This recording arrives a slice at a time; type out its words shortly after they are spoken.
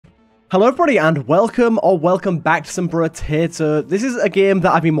Hello everybody and welcome back to some Brotato. This is a game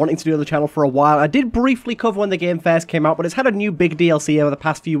that I've been wanting to do on the channel for a while. I did briefly cover when the game first came out, but it's had a new big DLC over the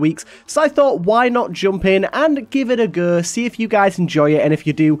past few weeks, so I thought why not jump in and give it a go, see if you guys enjoy it, and if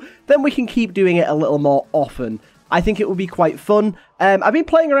you do, then we can keep doing it a little more often. I think it would be quite fun. I've been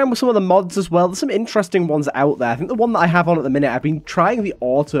playing around with some of the mods as well. There's some interesting ones out there. I think the one that I have on at the minute, I've been trying the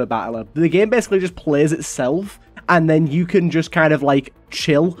auto battler. The game basically just plays itself, and then you can just kind of like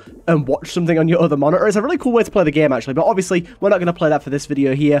chill and watch something on your other monitor. It's a really cool way to play the game actually, but obviously we're not going to play that for this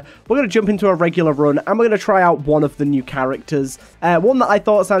video here. We're going to jump into a regular run and we're going to try out one of the new characters. One that I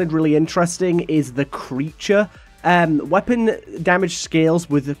thought sounded really interesting is the creature. Weapon damage scales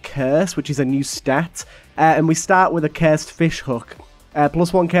with a curse, which is a new stat, and we start with a cursed fish hook.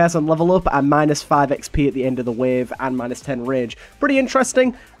 Plus 1 curse on level up and minus 5 XP at the end of the wave and minus 10 rage. Pretty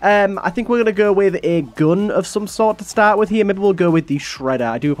interesting. I think we're going to go with a gun of some sort to start with here. Maybe we'll go with the Shredder.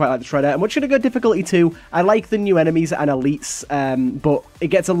 I do quite like the Shredder. And we're going to go difficulty 2. I like the new enemies and elites, but it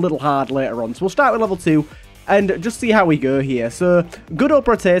gets a little hard later on. So we'll start with level 2. And just see how we go here. So, good old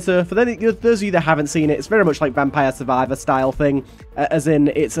Brotato. For those of you that haven't seen it, it's very much like Vampire Survivor style thing. As in,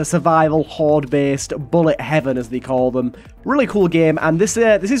 it's a survival, horde-based, bullet heaven as they call them. Really cool game, and this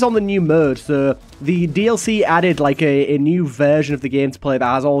is on the new mode. So, the DLC added like a new version of the game to play that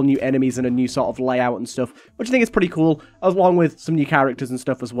has all new enemies and a new sort of layout and stuff, which I think is pretty cool, along with some new characters and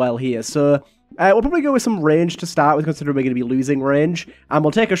stuff as well here. So, we'll probably go with some range to start with, considering we're going to be losing range. And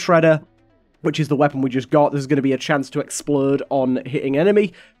we'll take a Shredder, which is the weapon we just got. This is going to be a chance to explode on hitting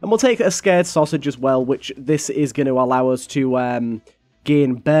enemy. And we'll take a scared sausage as well, which this is going to allow us to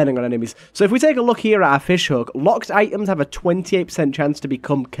gain burning on enemies. So if we take a look here at our fish hook, locked items have a 28% chance to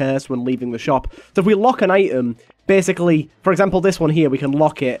become cursed when leaving the shop. So if we lock an item, basically, for example, this one here, we can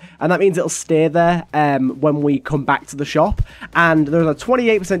lock it, and that means it'll stay there when we come back to the shop. And there's a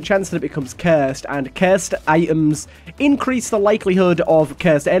 28% chance that it becomes cursed, and cursed items increase the likelihood of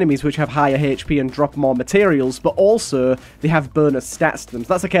cursed enemies, which have higher HP and drop more materials, but also they have bonus stats to them.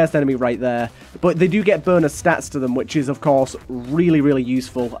 So that's a cursed enemy right there. But they do get bonus stats to them, which is, of course, really, really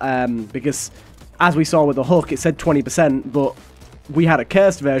useful, because as we saw with the hook, it said 20%, but we had a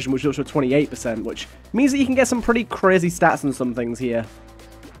cursed version which was 28%, which means that you can get some pretty crazy stats on some things here.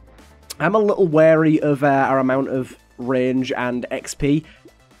 I'm a little wary of our amount of range and XP.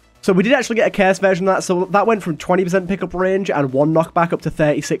 So we did actually get a cursed version of that, so that went from 20% pickup range and 1 knockback up to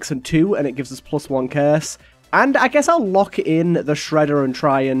 36 and 2, and it gives us plus 1 curse. And I guess I'll lock in the Shredder and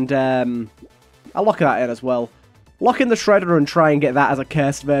try and... I'll lock that in as well. Lock in the Shredder and try and get that as a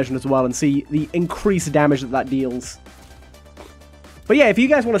cursed version as well and see the increased damage that deals. But yeah, if you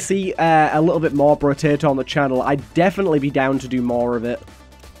guys want to see a little bit more Brotato on the channel, I'd definitely be down to do more of it.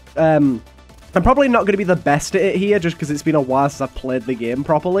 I'm probably not going to be the best at it here, just because it's been a while since I've played the game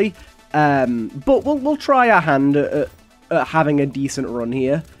properly. But we'll try our hand at having a decent run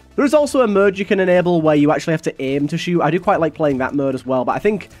here. There is also a mode you can enable where you actually have to aim to shoot. I do quite like playing that mode as well, but I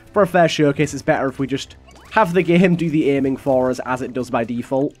think for a fair showcase, it's better if we just have the game do the aiming for us as it does by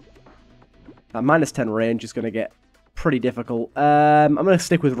default. Minus 10 range is going to get pretty difficult. I'm going to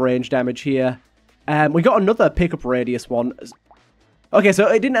stick with range damage here. We got another pickup radius one. Okay, so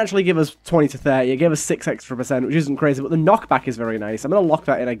it didn't actually give us 20 to 30. It gave us 6 extra %, which isn't crazy, but the knockback is very nice. I'm going to lock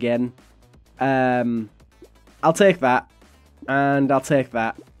that in again. I'll take that, and I'll take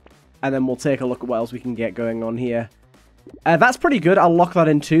that, and then we'll take a look at what else we can get going on here. That's pretty good. I'll lock that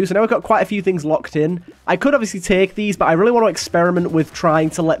in too. So now we've got quite a few things locked in. I could obviously take these, but I really want to experiment with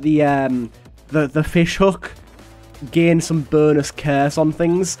trying to let the fish hook gain some bonus curse on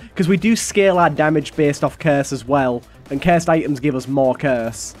things, because we do scale our damage based off curse as well, and cursed items give us more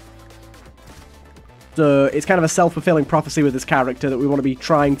curse. So it's kind of a self-fulfilling prophecy with this character that we want to be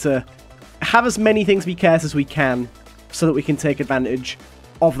trying to have as many things be cursed as we can, so that we can take advantage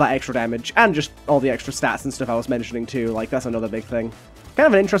of that extra damage, and just all the extra stats and stuff I was mentioning too. Like, that's another big thing. Kind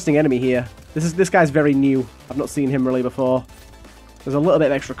of an interesting enemy here. This guy's very new. I've not seen him really before. There's a little bit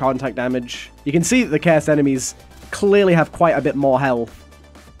of extra contact damage. You can see that the cursed enemies clearly have quite a bit more health.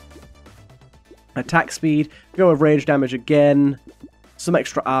 Attack speed. Go with range damage again. Some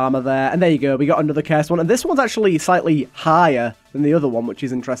extra armor there. And there you go. We got another cursed one. And this one's actually slightly higher than the other one, which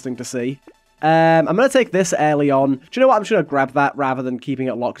is interesting to see. I'm going to take this early on. Do you know what? I'm just going to grab that rather than keeping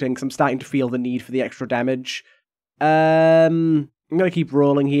it locked in, because I'm starting to feel the need for the extra damage. I'm going to keep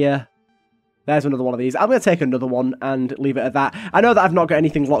rolling here. There's another one of these. I'm going to take another one and leave it at that. I know that I've not got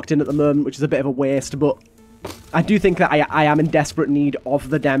anything locked in at the moment, which is a bit of a waste, but I do think that I am in desperate need of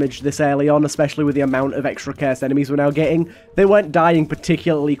the damage this early on, especially with the amount of extra cursed enemies we're now getting. They weren't dying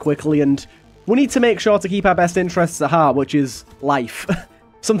particularly quickly, and we need to make sure to keep our best interests at heart, which is life.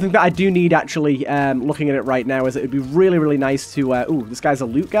 Something that I do need, actually, looking at it right now, is it would be really, really nice to... ooh, this guy's a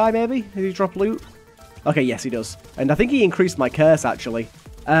loot guy, maybe? Did he drop loot? Okay, yes, he does. And I think he increased my curse, actually.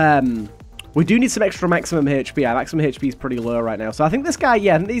 We do need some extra maximum HP. Our maximum HP is pretty low right now. So I think this guy,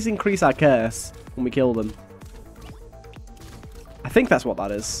 yeah, I think he's increased our curse when we kill them. I think that's what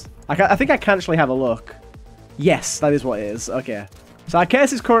that is. I think I can actually have a look. Yes, that is what it is. Okay. So our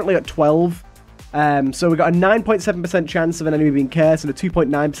curse is currently at 12. So we've got a 9.7% chance of an enemy being cursed and a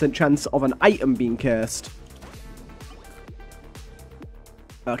 2.9% chance of an item being cursed.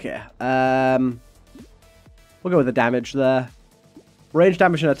 Okay. We'll go with the damage there. Range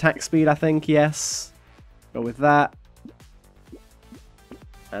damage and attack speed, I think, yes. Go with that.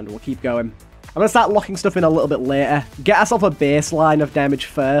 And we'll keep going. I'm going to start locking stuff in a little bit later. Get ourselves a baseline of damage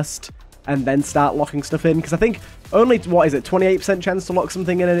first, and then start locking stuff in. Because I think only, what is it, 28% chance to lock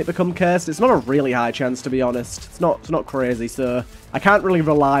something in and it become cursed? It's not a really high chance, to be honest. It's not crazy, so I can't really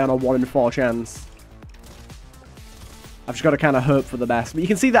rely on a 1 in 4 chance. I've just got to kind of hope for the best. But you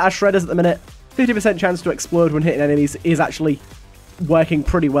can see that our shredders at the minute, 50% chance to explode when hitting enemies is actually working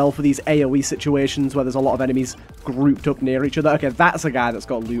pretty well for these AoE situations where there's a lot of enemies grouped up near each other. Okay, that's a guy that's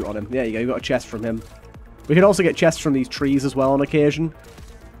got loot on him. There you go, you got a chest from him. We can also get chests from these trees as well on occasion.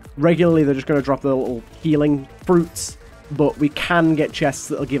 Regularly, they're just going to drop the little healing fruits, but we can get chests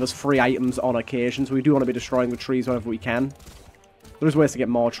that'll give us free items on occasion, so we do want to be destroying the trees whenever we can. There's ways to get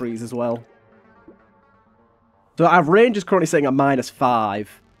more trees as well. So our range is currently sitting at -5.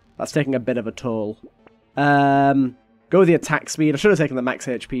 That's taking a bit of a toll. Go with the attack speed. I should have taken the max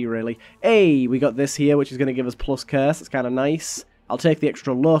HP, really. Hey, we got this here, which is going to give us plus curse. It's kind of nice. I'll take the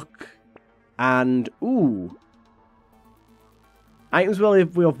extra luck. And, ooh. Items will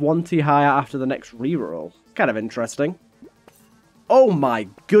if we have 1 tier higher after the next reroll. Kind of interesting. Oh my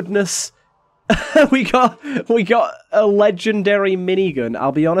goodness. we got a legendary minigun.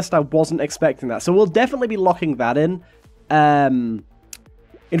 I'll be honest, I wasn't expecting that. So we'll definitely be locking that in.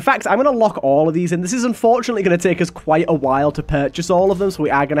 In fact, I'm going to lock all of these in. This is unfortunately going to take us quite a while to purchase all of them, so we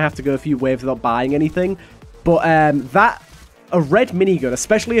are going to have to go a few waves without buying anything. But a red minigun,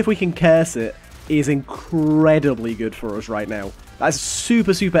 especially if we can curse it, is incredibly good for us right now. That's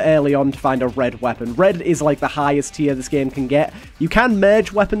super, super early on to find a red weapon. Red is like the highest tier this game can get. You can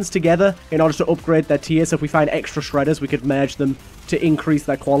merge weapons together in order to upgrade their tier, so if we find extra shredders, we could merge them to increase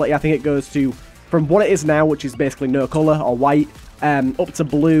their quality. I think it goes to, from what it is now, which is basically no color or white, up to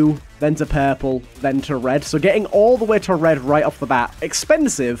blue, then to purple, then to red. So getting all the way to red right off the bat,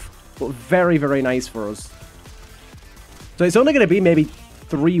 expensive, but very, very nice for us. So it's only going to be maybe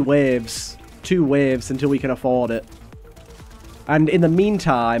 3 waves, 2 waves until we can afford it. And in the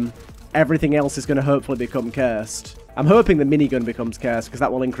meantime, everything else is going to hopefully become cursed. I'm hoping the minigun becomes cursed, because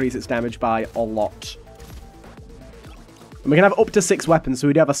that will increase its damage by a lot. And we can have up to 6 weapons, so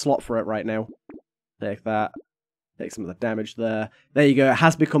we do have a slot for it right now. Take that. Take some of the damage there. There you go. It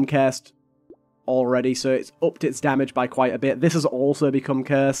has become cursed already, so it's upped its damage by quite a bit. This has also become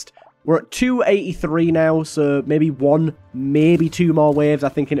cursed. We're at 283 now, so maybe 1, maybe 2 more waves.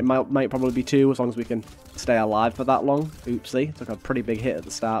 I'm thinking it might probably be 2, as long as we can stay alive for that long. Oopsie. Took a pretty big hit at the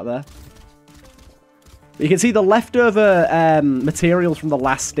start there. But you can see the leftover materials from the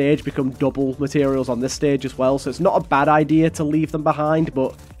last stage become double materials on this stage as well, so it's not a bad idea to leave them behind,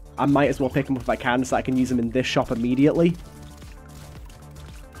 but I might as well pick them up if I can, so I can use them in this shop immediately.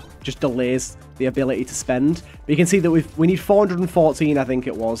 Just delays the ability to spend. But you can see that we need 414, I think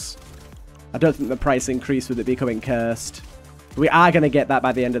it was. I don't think the price increased with it becoming cursed. But we are going to get that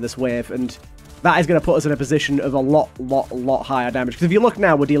by the end of this wave, and that is going to put us in a position of a lot higher damage. Because if you look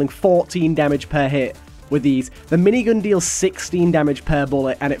now, we're dealing 14 damage per hit with these. The minigun deals 16 damage per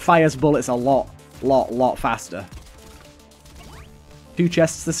bullet, and it fires bullets a lot faster. 2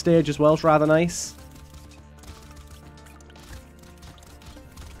 chests this stage as well, it's rather nice.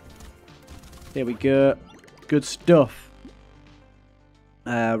 Here we go. Good stuff.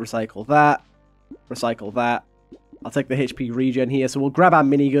 Recycle that. Recycle that. I'll take the HP regen here. So we'll grab our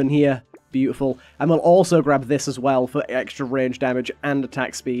minigun here. Beautiful. And we'll also grab this as well for extra range damage and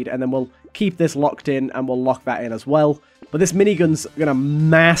attack speed. And then we'll keep this locked in and we'll lock that in as well. But this minigun's going to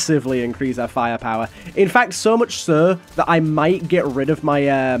massively increase our firepower. In fact, so much so that I might get rid of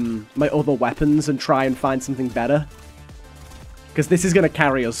my my other weapons and try and find something better. Because this is going to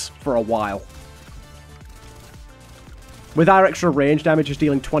carry us for a while. With our extra range damage, it's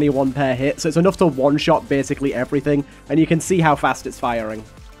dealing 21 per hit, so it's enough to one-shot basically everything, and you can see how fast it's firing.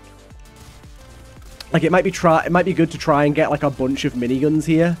 Like, it might be good to try and get, like, a bunch of miniguns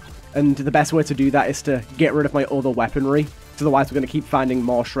here, and the best way to do that is to get rid of my other weaponry, because otherwise we're going to keep finding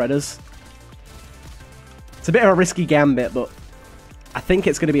more shredders. It's a bit of a risky gambit, but I think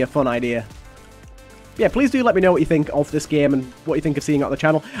it's going to be a fun idea. Yeah, please do let me know what you think of this game and what you think of seeing it on the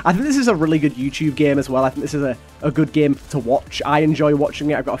channel. I think this is a really good YouTube game as well. I think this is a good game to watch. I enjoy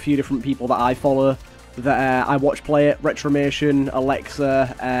watching it. I've got a few different people that I follow that I watch play it. Retromation,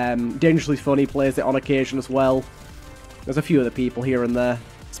 Alexa, Dangerously Funny plays it on occasion as well. There's a few other people here and there.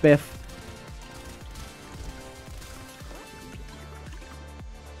 Spiff.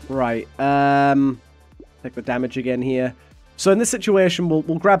 Right, take the damage again here. So in this situation, we'll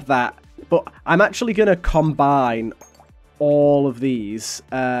grab that, but I'm actually going to combine all of these,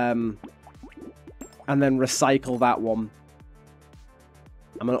 and then recycle that one.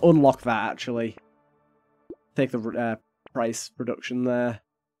 I'm going to unlock that, actually. Take the price reduction there.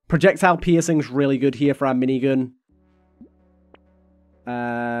 Projectile piercing's really good here for our minigun.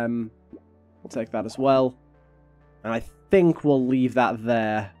 We'll take that as well. And I think we'll leave that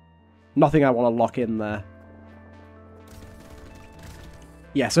there. Nothing I want to lock in there.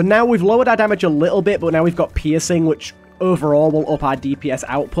 Yeah, so now we've lowered our damage a little bit, but now we've got piercing, which overall will up our DPS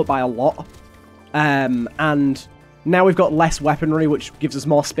output by a lot. And now we've got less weaponry, which gives us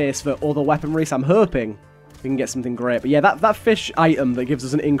more space for other weaponry, so I'm hoping we can get something great. But yeah, that fish item that gives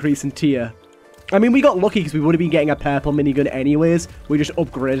us an increase in tier. I mean, we got lucky because we would have been getting a purple minigun anyways. We just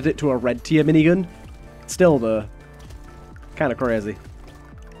upgraded it to a red tier minigun. Still, though, kind of crazy.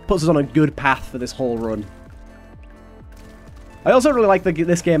 Puts us on a good path for this whole run. I also really like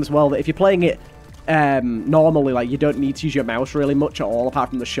this game as well, that if you're playing it normally, like, you don't need to use your mouse really much at all, apart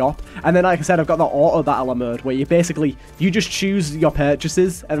from the shop. And then, like I said, I've got the auto battle mode, where you just choose your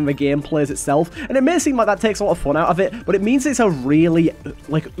purchases, and then the game plays itself. And it may seem like that takes a lot of fun out of it, but it means it's a really,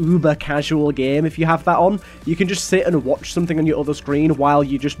 like, uber casual game if you have that on. You can just sit and watch something on your other screen while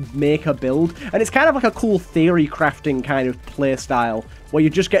you just make a build. And it's kind of like a cool theory crafting kind of play style, where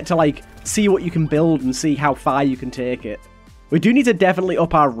you just get to, like, see what you can build and see how far you can take it. We do need to definitely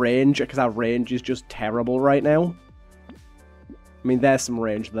up our range, because our range is just terrible right now. I mean, there's some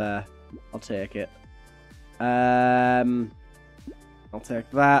range there. I'll take it. I'll take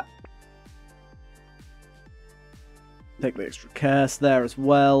that. Take the extra curse there as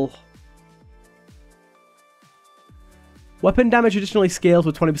well. Weapon damage additionally scales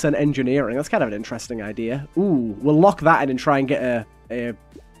with 20% engineering. That's kind of an interesting idea. Ooh, we'll lock that in and try and get a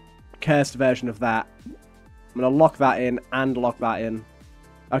cursed version of that. I'm going to lock that in and lock that in.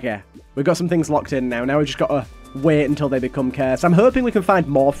 Okay, we've got some things locked in now. Now we've just got to wait until they become cursed. I'm hoping we can find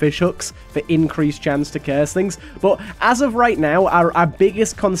more fish hooks for increased chance to curse things. But as of right now, our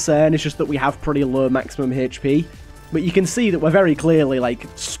biggest concern is just that we have pretty low maximum HP. But you can see that we're very clearly, like,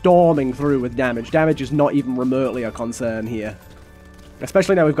 storming through with damage. Damage is not even remotely a concern here.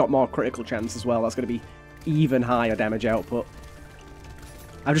 Especially now we've got more critical chance as well. That's going to be even higher damage output.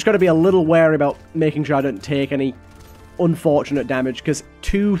 I've just got to be a little wary about making sure I don't take any unfortunate damage, because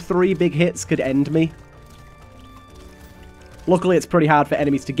 2-3 big hits could end me. Luckily, it's pretty hard for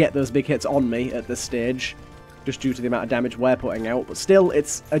enemies to get those big hits on me at this stage, just due to the amount of damage we're putting out, but still,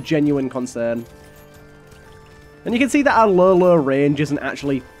 it's a genuine concern. And you can see that our low range isn't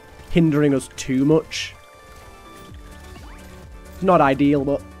actually hindering us too much. It's not ideal,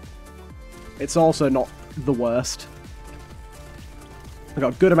 but it's also not the worst. I've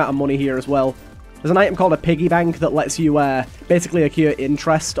got a good amount of money here as well. There's an item called a piggy bank that lets you basically accrue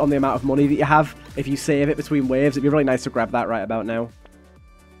interest on the amount of money that you have if you save it between waves. It'd be really nice to grab that right about now.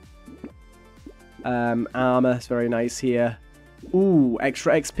 Armor is very nice here. Ooh,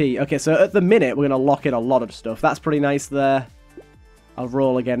 extra XP. Okay, so at the minute, we're going to lock in a lot of stuff. That's pretty nice there. I'll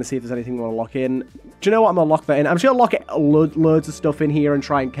roll again to see if there's anything we want to lock in. Do you know what? I'm going to lock that in. I'm just going to lock loads of stuff in here and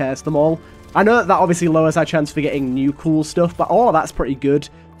try and curse them all. I know that obviously lowers our chance for getting new cool stuff, but all of that's pretty good.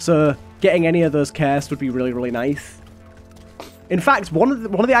 So getting any of those cursed would be really, really nice. In fact, one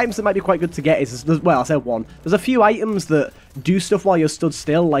of the items that might be quite good to get is, well, I said one. There's a few items that do stuff while you're stood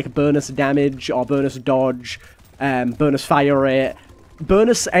still, like bonus damage or bonus dodge, bonus fire rate.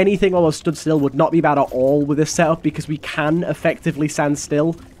 Bonus anything while we're stood still would not be bad at all with this setup, because we can effectively stand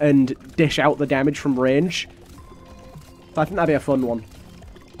still and dish out the damage from range. So I think that'd be a fun one.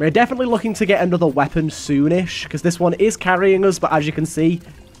 We're definitely looking to get another weapon soonish, because this one is carrying us, but as you can see,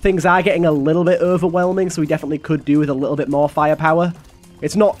 things are getting a little bit overwhelming, so we definitely could do with a little bit more firepower.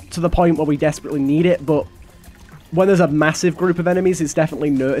 It's not to the point where we desperately need it, but when there's a massive group of enemies, it's definitely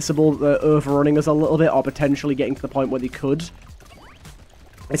noticeable that they're overrunning us a little bit, or potentially getting to the point where they could.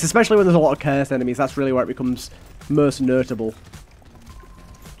 It's especially when there's a lot of cursed enemies, that's really where it becomes most notable.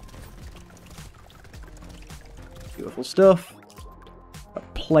 Beautiful stuff.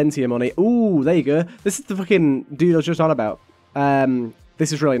 Got plenty of money. Ooh, there you go. This is the fucking dude I was just on about.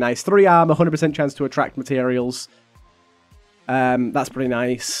 This is really nice. 3 armor, 100% chance to attract materials. That's pretty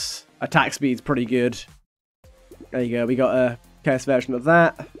nice. Attack speed's pretty good. There you go. We got a cursed version of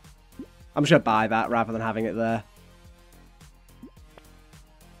that. I'm just going to buy that rather than having it there.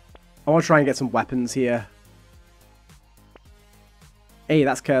 I want to try and get some weapons here. Hey,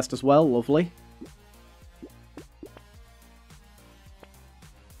 that's cursed as well. Lovely.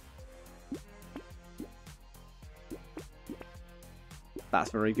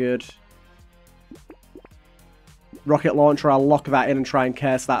 That's very good. Rocket launcher, I'll lock that in and try and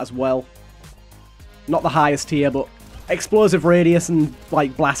curse that as well. Not the highest tier, but explosive radius and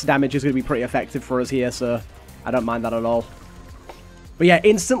like blast damage is going to be pretty effective for us here, so I don't mind that at all. But yeah,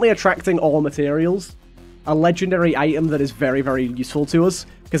 instantly attracting all materials. A legendary item that is very, very useful to us.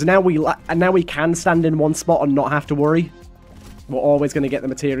 Because now we can stand in one spot and not have to worry. We're always going to get the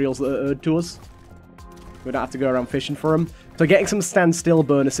materials that are owed to us. We don't have to go around fishing for them. So getting some standstill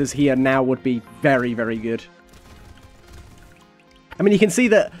bonuses here now would be very, very good. I mean, you can see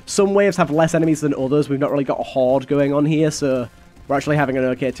that some waves have less enemies than others. We've not really got a horde going on here, so we're actually having an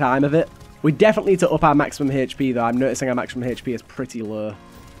okay time of it. We definitely need to up our maximum HP, though. I'm noticing our maximum HP is pretty low.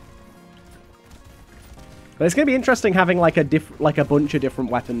 But it's going to be interesting having like a bunch of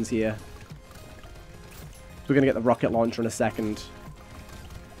different weapons here. We're going to get the rocket launcher in a second.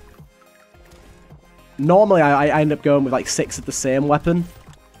 Normally, I end up going with like 6 of the same weapon.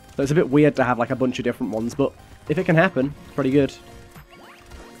 So it's a bit weird to have like a bunch of different ones, but if it can happen, pretty good.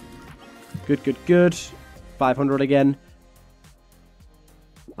 Good, good, good. 500 again.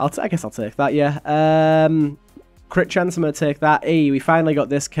 I guess I'll take that, yeah. Crit chance, I'm going to take that. Hey, we finally got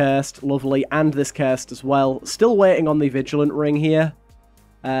this cursed. Lovely. And this cursed as well. Still waiting on the Vigilant Ring here.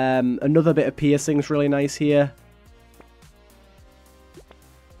 Another bit of piercing's really nice here.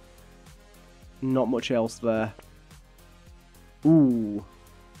 Not much else there. Ooh.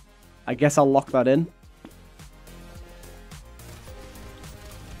 I guess I'll lock that in.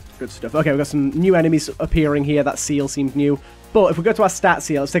 Good stuff. Okay, we've got some new enemies appearing here. That seal seemed new. But if we go to our stats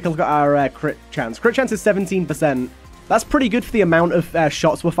here, let's take a look at our crit chance. Crit chance is 17%. That's pretty good for the amount of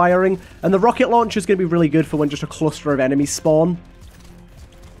shots we're firing. And the rocket launcher is going to be really good for when just a cluster of enemies spawn.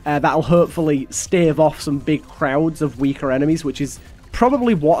 That'll hopefully stave off some big crowds of weaker enemies, which is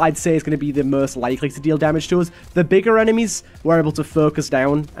probably what I'd say is going to be the most likely to deal damage to us. The bigger enemies, we're able to focus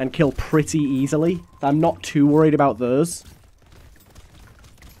down and kill pretty easily. I'm not too worried about those.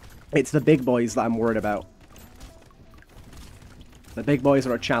 It's the big boys that I'm worried about. The big boys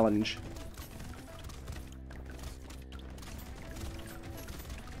are a challenge.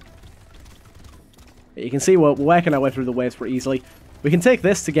 You can see we're working our way through the waves pretty easily. We can take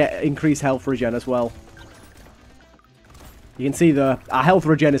this to get increased health regen as well. You can see our health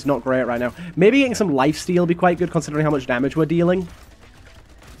regen is not great right now. Maybe getting some lifesteal will be quite good considering how much damage we're dealing.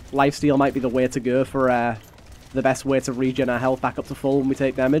 Lifesteal might be the way to go for the best way to regen our health back up to full when we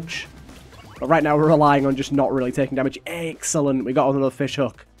take damage. But right now we're relying on just not really taking damage. Excellent. We got another fish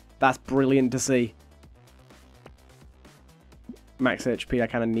hook. That's brilliant to see. Max HP, I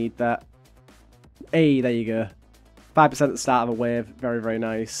kind of need that. Hey, there you go. 5% at the start of a wave. Very, very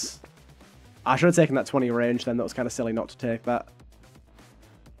nice. I should have taken that 20 range then. That was kind of silly not to take that.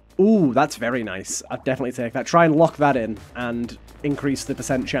 Ooh, that's very nice. I'd definitely take that. Try and lock that in and increase the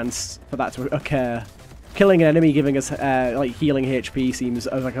percent chance for that to occur. Killing an enemy giving us like healing HP seems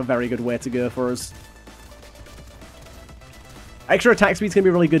like a very good way to go for us. Extra attack speed's going to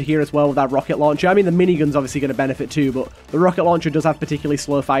be really good here as well with that rocket launcher. I mean, the minigun's obviously going to benefit too, but the rocket launcher does have particularly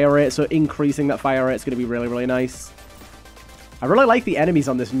slow fire rate, so increasing that fire rate is going to be really, really nice. I really like the enemies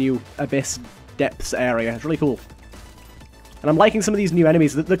on this new Abyss Depths area. It's really cool. And I'm liking some of these new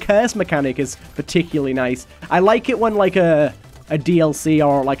enemies. The curse mechanic is particularly nice. I like it when like a DLC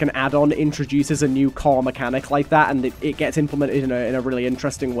or like an add-on introduces a new core mechanic like that and it gets implemented in a really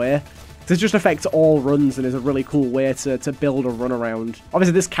interesting way. This just affects all runs and is a really cool way to build a run around.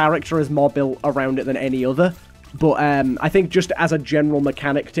 Obviously this character is more built around it than any other, but I think just as a general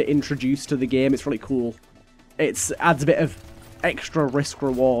mechanic to introduce to the game, it's really cool. It adds a bit of extra risk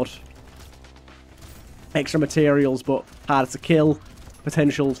reward. Extra materials, but harder to kill.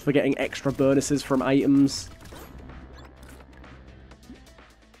 Potential for getting extra bonuses from items.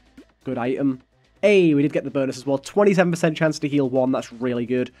 Good item. Hey, we did get the bonus as well. 27% chance to heal 1. That's really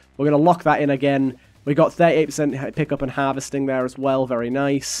good. We're going to lock that in again. We got 38% pickup and harvesting there as well. Very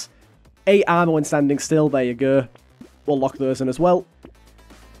nice. 8 armor when standing still. There you go. We'll lock those in as well.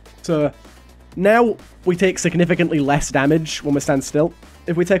 So, now we take significantly less damage when we stand still.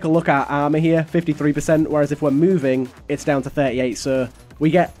 If we take a look at armor here, 53%, whereas if we're moving, it's down to 38. So,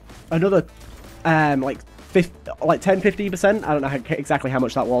 we get another, like 10-15%. I don't know exactly how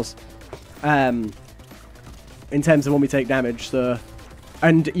much that was. in terms of when we take damage. So,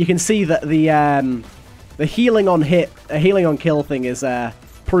 and you can see that the healing on hit, healing on kill thing is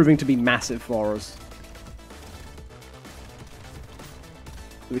proving to be massive for us.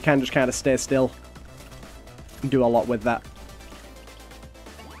 We can just kind of stay still and do a lot with that.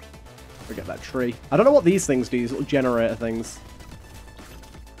 Forget that tree. I don't know what these things do, these little generator things.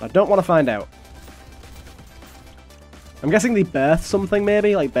 I don't want to find out. I'm guessing they birth something,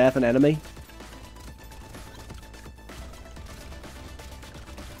 maybe? Like birth an enemy?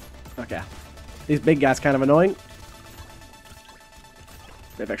 Okay. These big guys kind of annoying.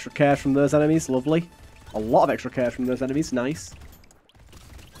 Bit of extra cash from those enemies, lovely. A lot of extra cash from those enemies, nice.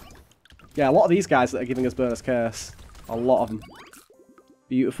 Yeah, a lot of these guys that are giving us bonus curse. A lot of them.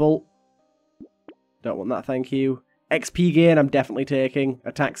 Beautiful. Don't want that, thank you. XP gain, I'm definitely taking.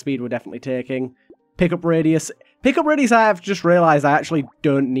 Attack speed, we're definitely taking. Pickup radius. Pickup radius, I have just realised I actually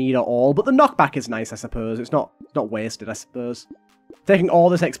don't need at all. But the knockback is nice, I suppose. It's not wasted, I suppose. Taking all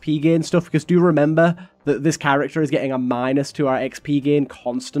this XP gain stuff, because do remember that this character is getting a minus to our XP gain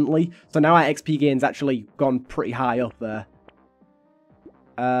constantly. So now our XP gain's actually gone pretty high up there.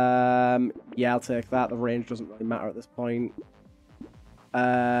 Yeah, I'll take that. The range doesn't really matter at this point.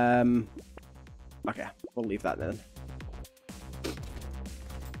 Okay, we'll leave that then.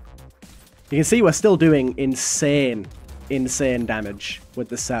 You can see we're still doing insane damage with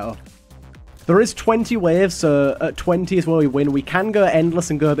the setup. There is 20 waves, so at 20 is where we win. We can go endless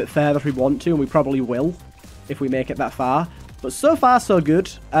and go a bit further if we want to, and we probably will if we make it that far. But so far, so good.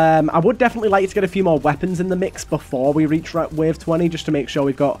 I would definitely like to get a few more weapons in the mix before we reach wave 20, just to make sure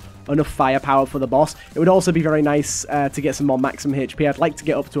we've got enough firepower for the boss. It would also be very nice to get some more maximum HP. I'd like to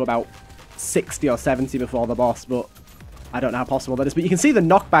get up to about 60 or 70 before the boss, but I don't know how possible that is. But you can see the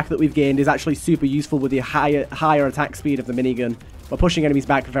knockback that we've gained is actually super useful with the higher attack speed of the minigun. We're pushing enemies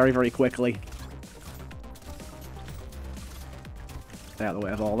back very, very quickly. Stay out of the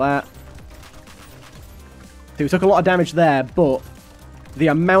way of all that. So we took a lot of damage there, but the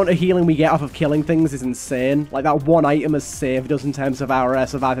amount of healing we get off of killing things is insane. Like, that one item has saved us in terms of our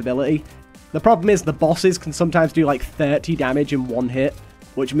survivability. The problem is the bosses can sometimes do like 30 damage in one hit,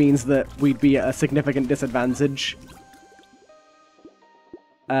 which means that we'd be at a significant disadvantage.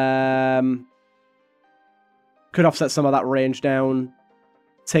 Could offset some of that range down.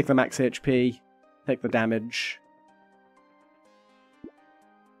 Take the max HP. Take the damage.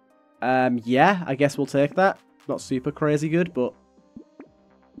 Yeah, I guess we'll take that. Not super crazy good, but...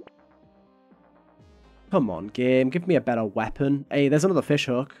 Come on, game. Give me a better weapon. Hey, there's another fish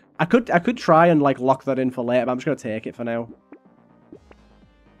hook. I could try and, like, lock that in for later, but I'm just going to take it for now.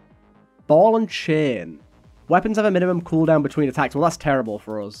 Ball and chain. Weapons have a minimum cooldown between attacks. Well, that's terrible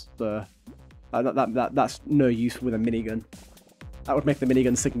for us. So, that's no use with a minigun. That would make the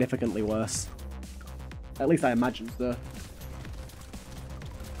minigun significantly worse. At least I imagine so.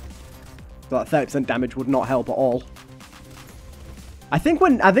 So that 30% damage would not help at all. I think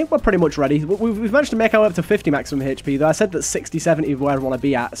we're pretty much ready. We've managed to make our way up to 50 maximum HP, though. I said that 60, 70 is where I want to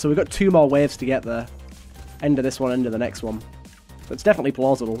be at. So we've got 2 more waves to get there. End of this one, end of the next one. So it's definitely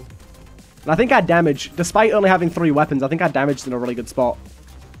plausible. And I think our damage, despite only having 3 weapons, I think our damage is in a really good spot.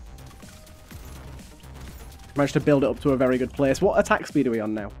 Managed to build it up to a very good place. What attack speed are we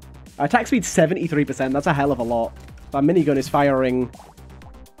on now? Our attack speed's 73%. That's a hell of a lot. Our minigun is firing...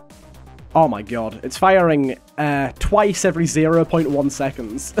 Oh my god. It's firing twice every 0.1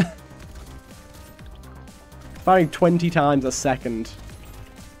 seconds. Firing 20 times a second.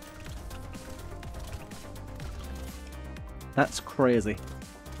 That's crazy.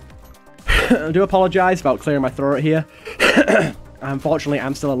 I do apologise about clearing my throat here. Unfortunately,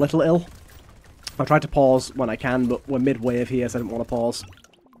 I'm still a little ill. I'll try to pause when I can, but we're mid-wave here, so I didn't want to pause.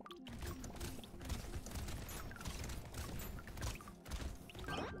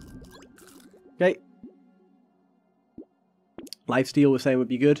 Okay. Lifesteal we're saying would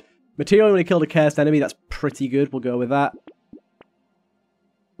be good. Material when we killed a cursed enemy, that's pretty good. We'll go with that.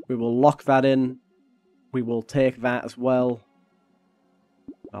 We will lock that in. We will take that as well.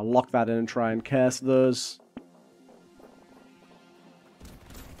 I'll lock that in and try and curse those.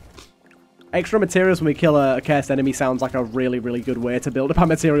 Extra materials when we kill a cursed enemy sounds like a really, really good way to build up our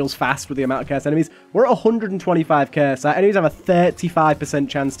materials fast with the amount of cursed enemies. We're at 125 curse. Our enemies have a 35%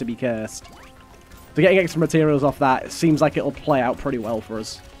 chance to be cursed. So getting extra materials off that seems like it'll play out pretty well for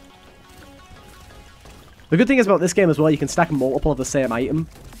us. The good thing is about this game as well, you can stack multiple of the same item,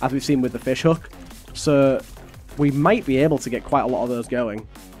 as we've seen with the fish hook. So we might be able to get quite a lot of those going.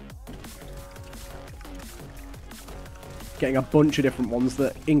 Getting a bunch of different ones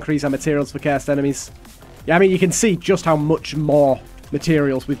that increase our materials for cursed enemies. Yeah, I mean, you can see just how much more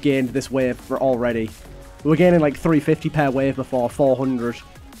materials we've gained this wave for already. We were gaining like 350 per wave before, 400.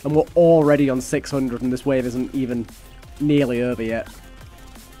 And we're already on 600 and this wave isn't even nearly over yet.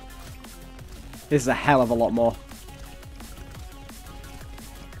 This is a hell of a lot more.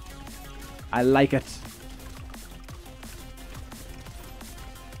 I like it.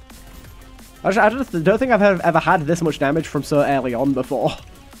 I don't think I've ever had this much damage from so early on before.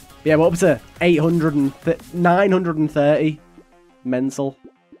 Yeah, we're up to 930. Mental.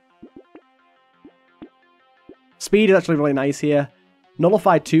 Speed is actually really nice here.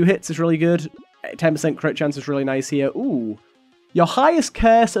 Nullified 2 hits is really good. 10% crit chance is really nice here. Ooh. Your highest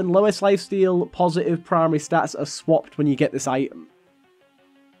curse and lowest lifesteal positive primary stats are swapped when you get this item.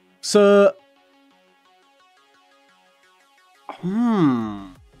 So...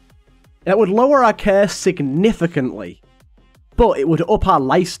 It would lower our curse significantly. But it would up our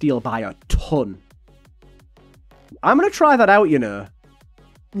lifesteal by a ton. I'm going to try that out, you know.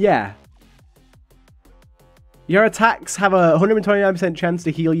 Yeah. Your attacks have a 129% chance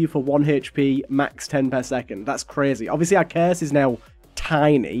to heal you for 1 HP, max 10 per second. That's crazy. Obviously, our curse is now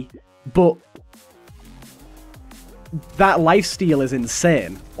tiny, but that lifesteal is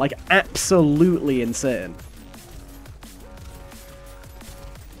insane. Like, absolutely insane.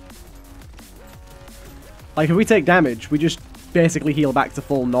 Like, if we take damage, we just basically heal back to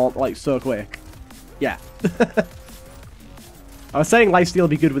full norm, like, so quick. Yeah. I was saying lifesteal would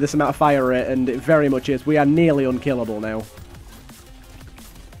be good with this amount of fire rate, and it very much is. We are nearly unkillable now.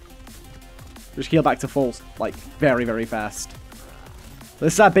 Just heal back to full, like, very, very fast.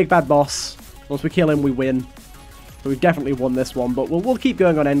 This is our big bad boss. Once we kill him, we win. So we've definitely won this one, but we'll keep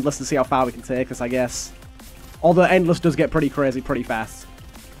going on Endless and see how far we can take us, I guess. Although Endless does get pretty crazy pretty fast.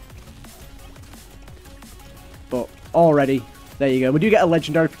 But already, there you go. We do get a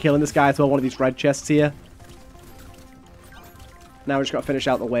legendary for killing this guy as well, one of these red chests here. Now we just got to finish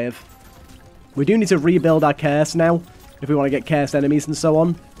out the wave. We do need to rebuild our curse now, if we want to get cursed enemies and so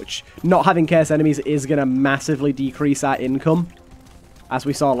on. Which, not having cursed enemies is going to massively decrease our income. As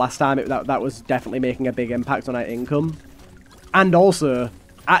we saw last time, that was definitely making a big impact on our income. And also,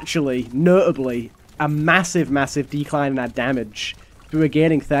 actually, notably, a massive, massive decline in our damage. We were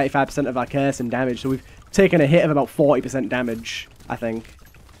gaining 35% of our curse in damage, so we've taken a hit of about 40% damage, I think.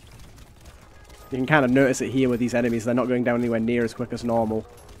 You can kind of notice it here with these enemies. They're not going down anywhere near as quick as normal.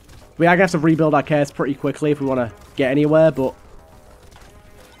 We are going to have to rebuild our curse pretty quickly if we want to get anywhere, but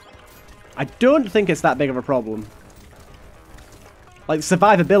I don't think it's that big of a problem. Like,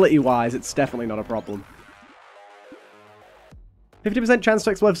 survivability-wise, it's definitely not a problem. 50% chance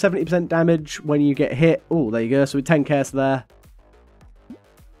to explode 70% damage when you get hit. Oh, there you go. So with 10 curse there.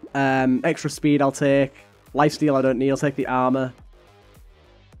 Extra speed I'll take. Lifesteal I don't need. I'll take the armor.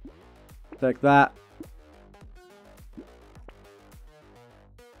 Take that.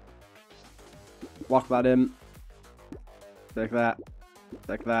 Lock that in. Take that.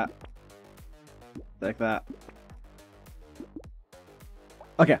 Take that. Take that.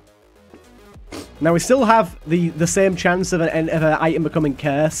 Okay. Now we still have the same chance of an item becoming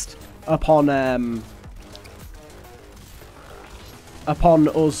cursed upon us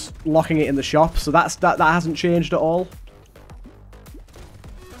locking it in the shop. So that hasn't changed at all.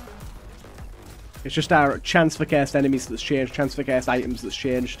 It's just our chance for cursed enemies that's changed, chance for cursed items that's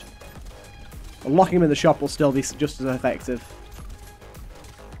changed. And locking them in the shop will still be just as effective.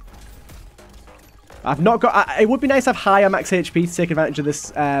 I've not got... it would be nice to have higher max HP to take advantage of this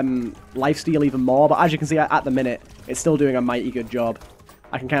lifesteal even more, but as you can see at the minute, it's still doing a mighty good job.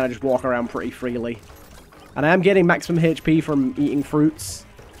 I can kind of just walk around pretty freely. And I am getting maximum HP from eating fruits.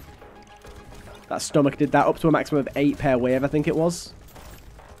 That stomach did that up to a maximum of 8 per wave, I think it was.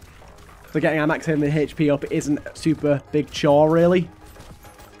 So getting our maximum HP up isn't a super big chore, really.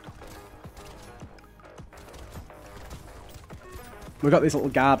 We've got this little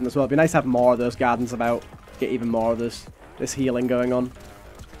garden as well. It'd be nice to have more of those gardens about. Get even more of this healing going on.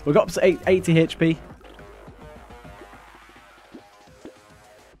 We've got up to 80 HP.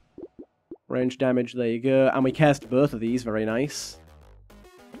 Range damage, there you go. And we cast both of these, very nice.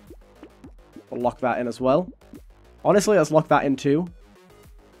 We'll lock that in as well. Honestly, let's lock that in too.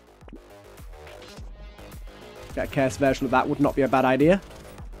 Get a cursed version of that would not be a bad idea.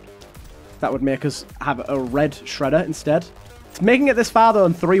 That would make us have a red shredder instead. Making it this far though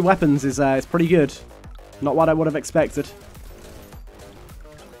on 3 weapons is pretty good. Not what I would have expected.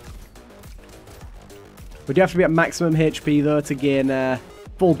 We do have to be at maximum HP though to gain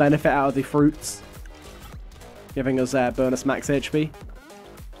full benefit out of the fruits. Giving us bonus max HP.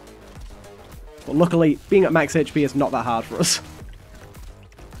 But luckily, being at max HP is not that hard for us.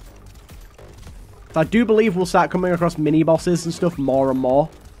 So I do believe we'll start coming across mini-bosses and stuff more and more.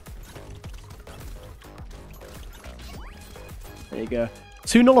 go.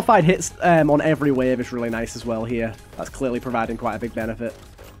 2 nullified hits on every wave is really nice as well here. That's clearly providing quite a big benefit.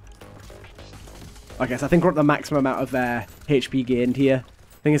 Okay, so I think we're at the maximum amount of HP gained here.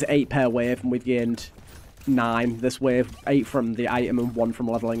 I think it's 8 per wave, and we've gained 9 this wave. 8 from the item and 1 from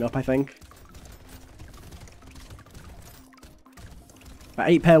leveling up, I think. But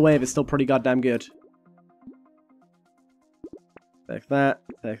 8 per wave is still pretty goddamn good. Take that,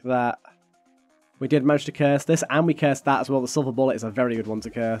 take that. We did manage to curse this, and we cursed that as well. The silver bullet is a very good one to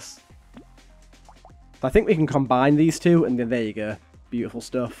curse. So I think we can combine these two, and then there you go. Beautiful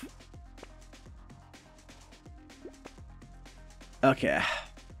stuff. Okay.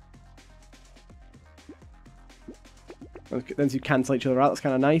 Then you cancel each other out. That's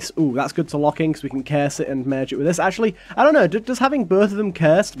kind of nice. Ooh, that's good to lock in because we can curse it and merge it with this. Actually, I don't know. Does having both of them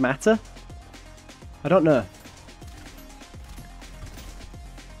cursed matter? I don't know.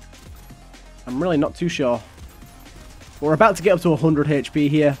 I'm really not too sure. We're about to get up to 100 HP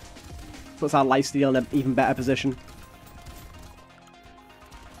here. Puts our lifesteal in an even better position.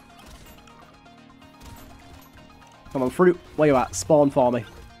 Come on, fruit. Where you at? Spawn for me.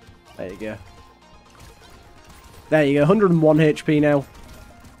 There you go. There you go. 101 HP now.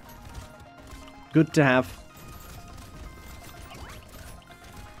 Good to have.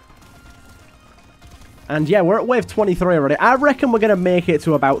 And yeah, we're at wave 23 already. I reckon we're going to make it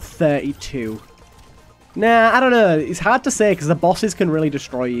to about 32. Nah, I don't know. It's hard to say because the bosses can really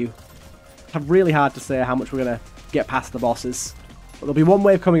destroy you. It's really hard to say how much we're going to get past the bosses. But there'll be one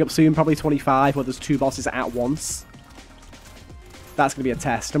wave coming up soon, probably 25, where there's 2 bosses at once. That's going to be a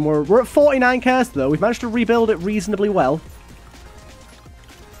test. And we're at 49 curse, though. We've managed to rebuild it reasonably well.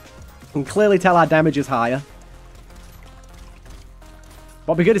 You can clearly tell our damage is higher.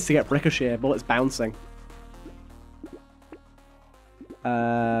 What'd be good is to get ricochet, bullets bouncing.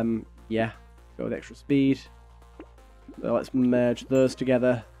 Yeah. Go with extra speed. So let's merge those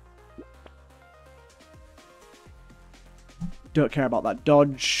together. Don't care about that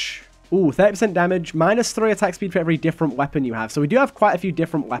dodge. Ooh, 30% damage, -3 attack speed for every different weapon you have. So we do have quite a few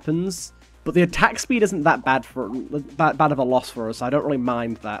different weapons, but the attack speed isn't that bad of a loss for us, so I don't really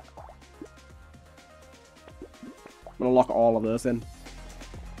mind that. I'm going to lock all of those in.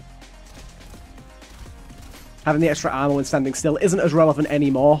 Having the extra armor when standing still isn't as relevant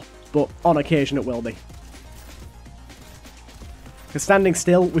anymore, but on occasion it will be. Because standing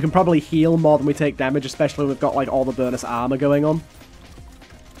still, we can probably heal more than we take damage, especially when we've got like all the bonus armor going on.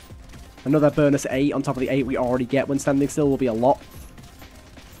 Another bonus 8 on top of the 8 we already get when standing still will be a lot.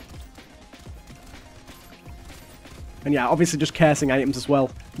 And yeah, obviously just cursing items as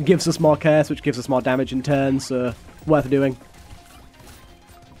well. It gives us more curse, which gives us more damage in turn, so worth doing.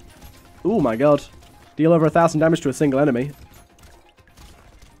 Oh my god. Deal over 1,000 damage to a single enemy.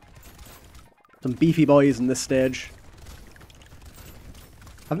 Some beefy boys in this stage.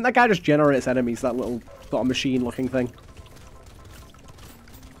 I think that guy just generates enemies, that little sort of machine-looking thing.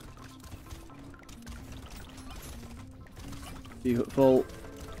 Beautiful.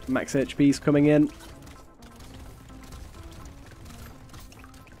 Max HP's coming in.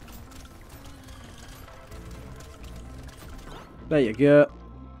 There you go.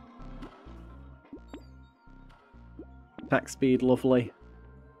 Attack speed, lovely.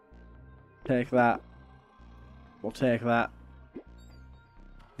 Take that. We'll take that.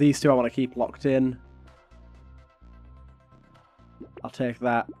 These two I want to keep locked in. I'll take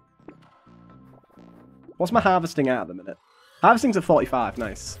that. What's my harvesting at the minute? Harvesting's at 45,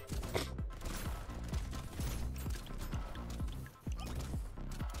 nice.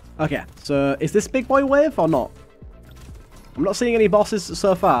 Okay, so is this big boy wave or not? I'm not seeing any bosses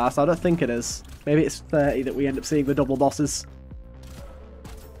so far, so I don't think it is. Maybe it's 30 that we end up seeing the double bosses.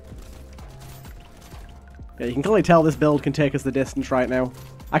 Yeah, you can clearly tell this build can take us the distance right now.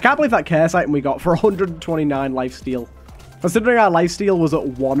 I can't believe that curse item we got for 129 lifesteal. Considering our lifesteal was at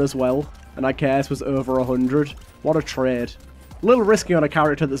 1 as well, and our curse was over 100. What a trade. A little risky on a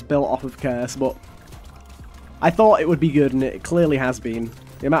character that's built off of curse, but I thought it would be good, and it clearly has been.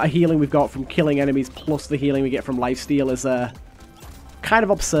 The amount of healing we've got from killing enemies plus the healing we get from lifesteal is kind of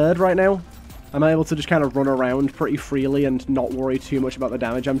absurd right now. I'm able to just kind of run around pretty freely and not worry too much about the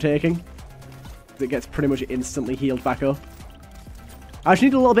damage I'm taking. It gets pretty much instantly healed back up. I just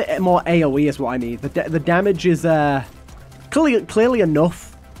need a little bit more AoE is what I need. The damage is clearly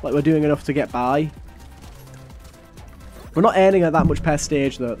enough. Like we're doing enough to get by. We're not earning that much per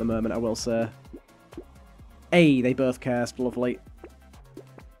stage though at the moment, I will say. Hey, they both cast, lovely.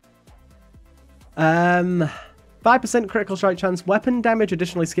 5% critical strike chance. Weapon damage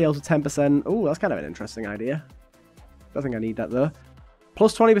additionally scales to 10%. Ooh, that's kind of an interesting idea. Don't think I need that though.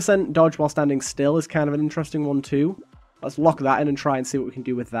 Plus 20% dodge while standing still is kind of an interesting one too. Let's lock that in and try and see what we can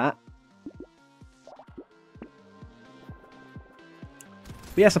do with that.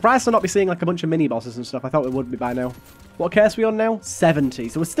 But yeah, surprised to not be seeing like a bunch of mini-bosses and stuff. I thought we would be by now. What curse are we on now? 70.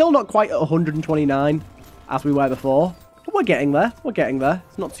 So we're still not quite at 129 as we were before. But we're getting there. We're getting there.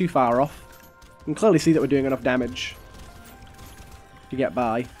 It's not too far off. You can clearly see that we're doing enough damage to get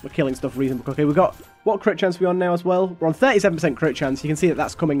by. We're killing stuff reasonably quickly. We've got... What crit chance are we on now as well? We're on 37% crit chance. You can see that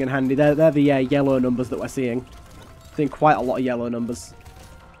that's coming in handy. They're the yellow numbers that we're seeing. Seeing quite a lot of yellow numbers.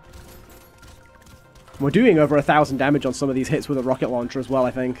 We're doing over 1,000 damage on some of these hits with a rocket launcher as well,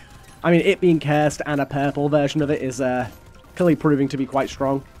 I think. I mean, it being cursed and a purple version of it is clearly proving to be quite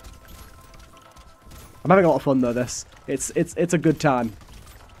strong. I'm having a lot of fun though, this. It's a good time.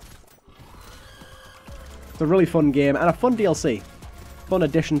 It's a really fun game and a fun DLC. Fun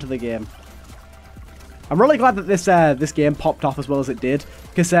addition to the game. I'm really glad that this game popped off as well as it did,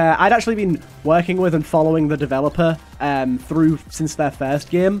 because I'd actually been working with and following the developer through since their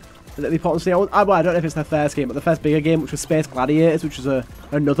first game. That they put on Steam. I don't know if it's their first game, but the first bigger game, which was Space Gladiators, which was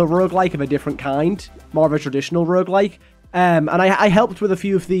another roguelike of a different kind, more of a traditional roguelike. And I helped with a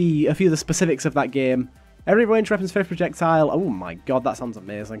few of the specifics of that game. Every range weapon's fifth projectile. Oh my god, that sounds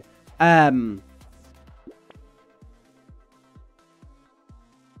amazing.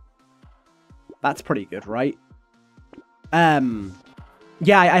 That's pretty good, right?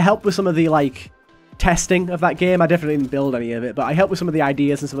 Yeah, I helped with some of the like testing of that game. I definitely didn't build any of it, but I helped with some of the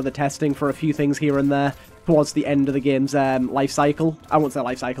ideas and some of the testing for a few things here and there towards the end of the game's life cycle. I won't say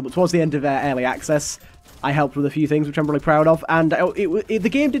life cycle, but towards the end of early access, I helped with a few things, which I'm really proud of. And the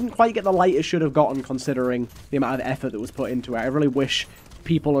game didn't quite get the light it should have gotten, considering the amount of effort that was put into it. I really wish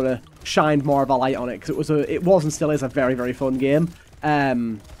people had shined more of a light on it, because it was and still is a very, very fun game.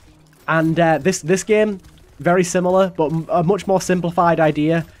 This game, very similar, but a much more simplified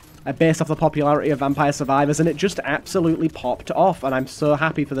idea. Based off the popularity of Vampire Survivors, and it just absolutely popped off, and I'm so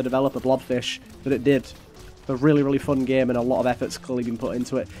happy for the developer Blobfish that it did. It's a really, really fun game, and a lot of effort's clearly been put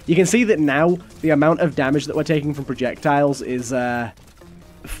into it. You can see that now the amount of damage that we're taking from projectiles is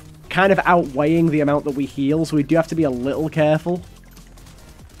kind of outweighing the amount that we heal, so we do have to be a little careful.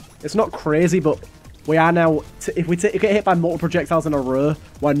 It's not crazy, but we are now... If we get hit by multiple projectiles in a row,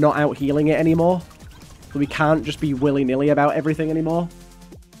 we're not out healing it anymore. So we can't just be willy-nilly about everything anymore.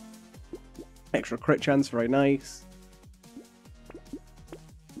 Extra crit chance, very nice.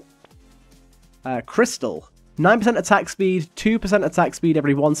 Crystal. 9% attack speed, 2% attack speed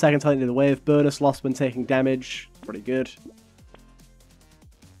every 1 second until the end of the wave. Bonus loss when taking damage. Pretty good.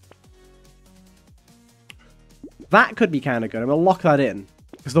 That could be kind of good. I'm going to lock that in.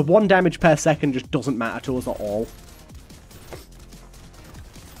 Because the 1 damage per second just doesn't matter to us at all.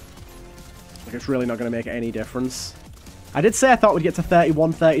 Like, it's really not going to make any difference. I did say I thought we'd get to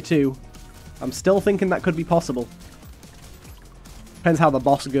 31, 32. I'm still thinking that could be possible. Depends how the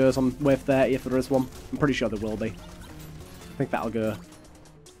boss goes on wave 30, if there is one. I'm pretty sure there will be. I think that'll go...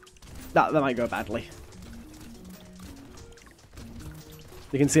 That might go badly.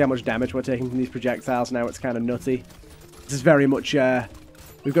 You can see how much damage we're taking from these projectiles now. It's kind of nutty. This is very much...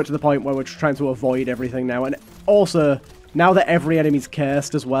 we've got to the point where we're trying to avoid everything now. And also, now that every enemy's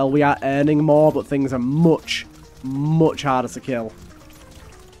cursed as well, we are earning more, but things are much, much harder to kill.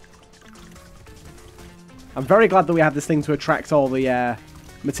 I'm very glad that we have this thing to attract all the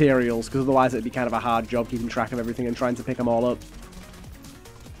materials, because otherwise it'd be kind of a hard job keeping track of everything and trying to pick them all up.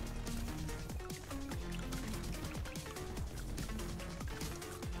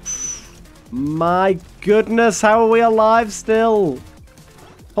 My goodness, how are we alive still?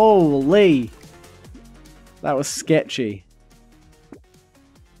 Holy. That was sketchy.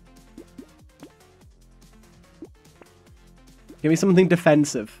 Give me something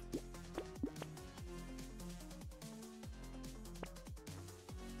defensive.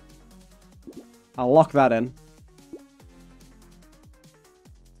 I'll lock that in.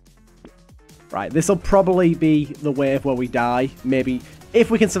 Right, this will probably be the wave where we die. Maybe,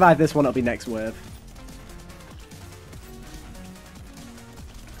 if we can survive this one, it'll be next wave.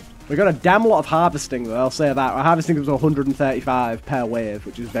 We got a damn lot of harvesting, though, I'll say that. Our harvesting was 135 per wave,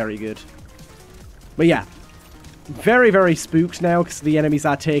 which is very good. But yeah, very, very spooked now, because the enemies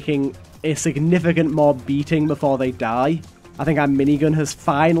are taking a significant more beating before they die. I think our minigun has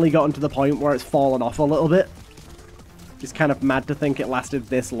finally gotten to the point where it's fallen off a little bit. It's kind of mad to think it lasted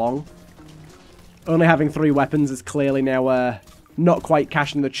this long. Only having 3 weapons is clearly now not quite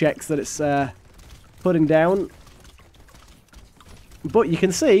cashing the checks that it's putting down. But you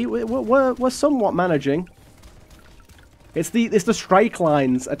can see we're somewhat managing. It's the strike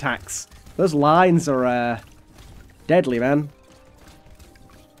lines attacks. Those lines are deadly, man.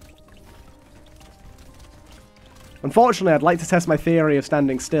 Unfortunately, I'd like to test my theory of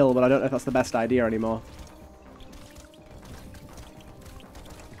standing still, but I don't know if that's the best idea anymore.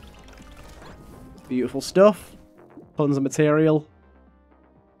 Beautiful stuff. Tons of material.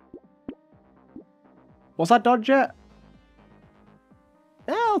 What's that dodge yet?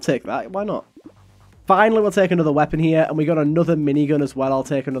 Yeah, I'll take that. Why not? Finally, we'll take another weapon here, and we got another minigun as well. I'll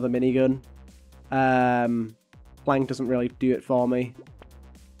take another minigun. Plank doesn't really do it for me.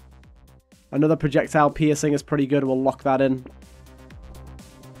 Another projectile piercing is pretty good. We'll lock that in.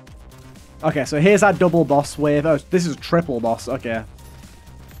 Okay, so here's our double boss wave. Oh, this is a triple boss. Okay.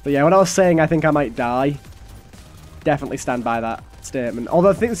 But yeah, when I was saying I think I might die, definitely stand by that statement.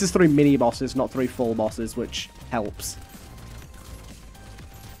 Although I think this is 3 mini bosses, not 3 full bosses, which helps.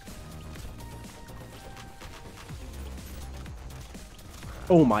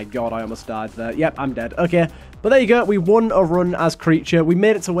 Oh my god, I almost died there. Yep, I'm dead. Okay, but there you go. We won a run as creature. We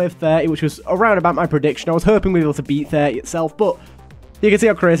made it to wave 30, which was around about my prediction. I was hoping we'd be able to beat 30 itself, but you can see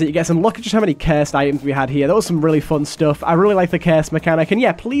how crazy it gets. And look at just how many cursed items we had here. That was some really fun stuff. I really like the curse mechanic. And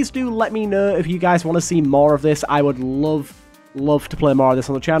yeah, please do let me know if you guys want to see more of this. I would love to play more of this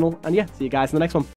on the channel. And yeah, see you guys in the next one.